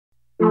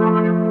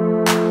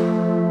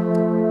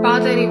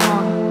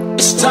materimo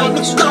It's time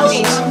to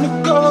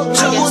go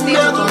to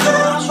another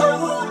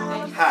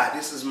level. Hi,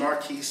 this is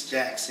Marquise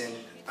Jackson.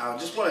 I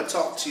just want to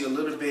talk to you a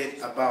little bit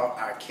about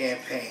our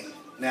campaign.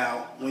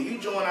 Now, when you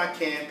join our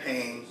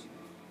campaign,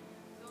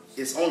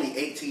 it's only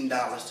 $18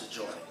 to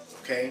join it,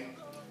 okay?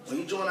 When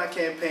you join our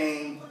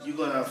campaign, you're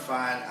going to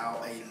find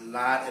out a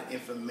lot of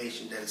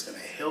information that is going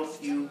to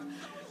help you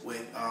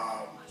with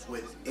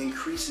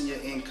increasing your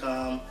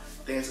income,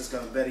 things that's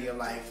going to better your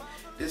life.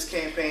 This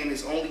campaign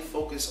is only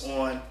focused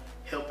on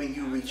helping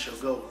you reach your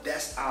goal.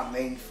 That's our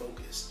main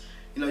focus.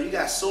 You know, you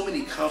got so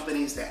many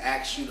companies that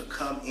ask you to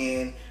come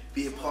in,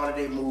 be a part of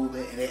their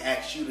movement, and they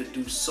ask you to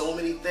do so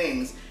many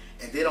things,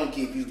 and they don't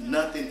give you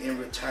nothing in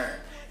return,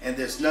 and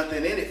there's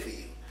nothing in it for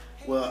you.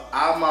 Well,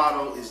 our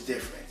model is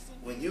different.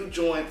 When you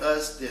join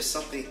us, there's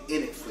something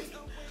in it for you.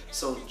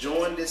 So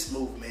join this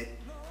movement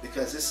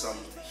because it's some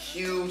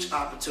huge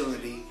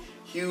opportunity,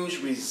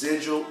 huge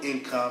residual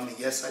income. And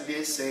yes, I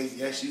did say,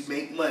 yes, you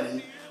make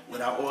money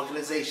with our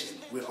organization.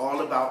 We're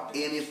all about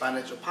ending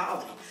financial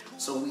poverty.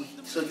 So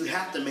you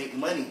have to make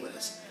money with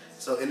us.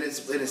 So it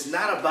is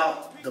not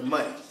about the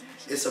money.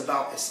 It's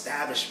about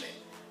establishment.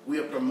 We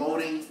are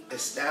promoting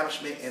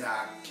establishment in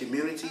our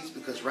communities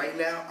because right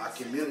now our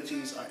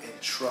communities are in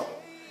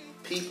trouble.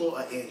 People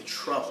are in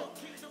trouble.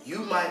 You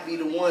might be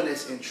the one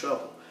that's in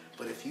trouble,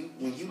 but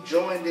when you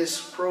join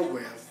this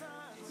program,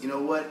 you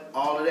know what?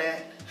 All of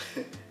that,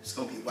 it's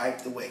gonna be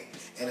wiped away,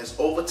 and it's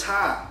over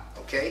time.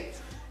 Okay,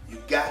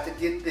 you got to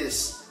get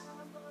this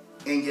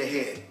in your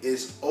head.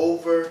 It's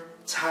over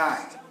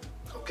time.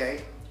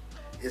 Okay,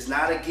 it's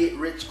not a get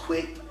rich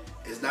quick.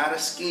 It's not a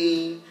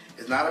scheme.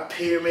 It's not a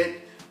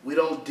pyramid. We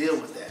don't deal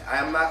with that. I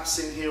am not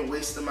sitting here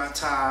wasting my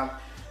time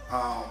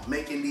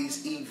making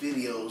these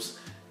videos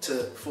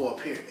for a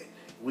pyramid.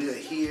 We are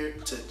here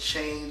to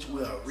change.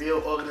 We're a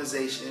real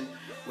organization.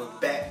 We're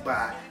backed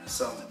by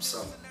some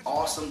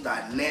awesome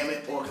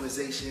dynamic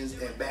organizations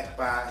and backed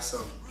by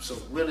some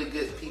really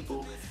good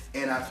people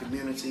in our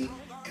community.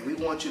 And we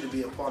want you to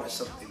be a part of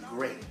something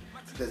great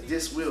because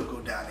this will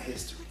go down in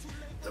history.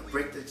 The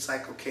Break the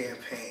Cycle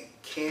campaign,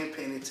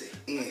 campaigning to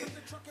end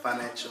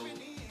financial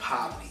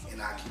poverty in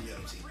our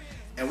community.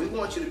 And we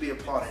want you to be a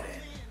part of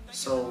that.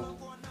 So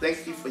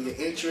thank you for your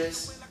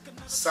interest.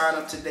 Sign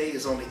up today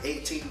is only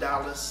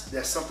 $18.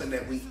 That's something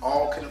that we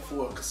all can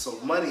afford. So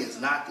money is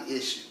not the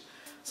issue.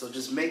 So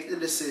just make the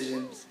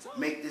decision,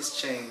 make this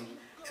change,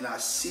 and I'll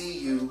see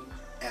you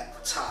at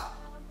the top.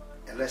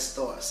 And let's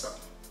start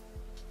something.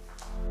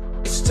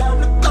 It's time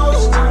to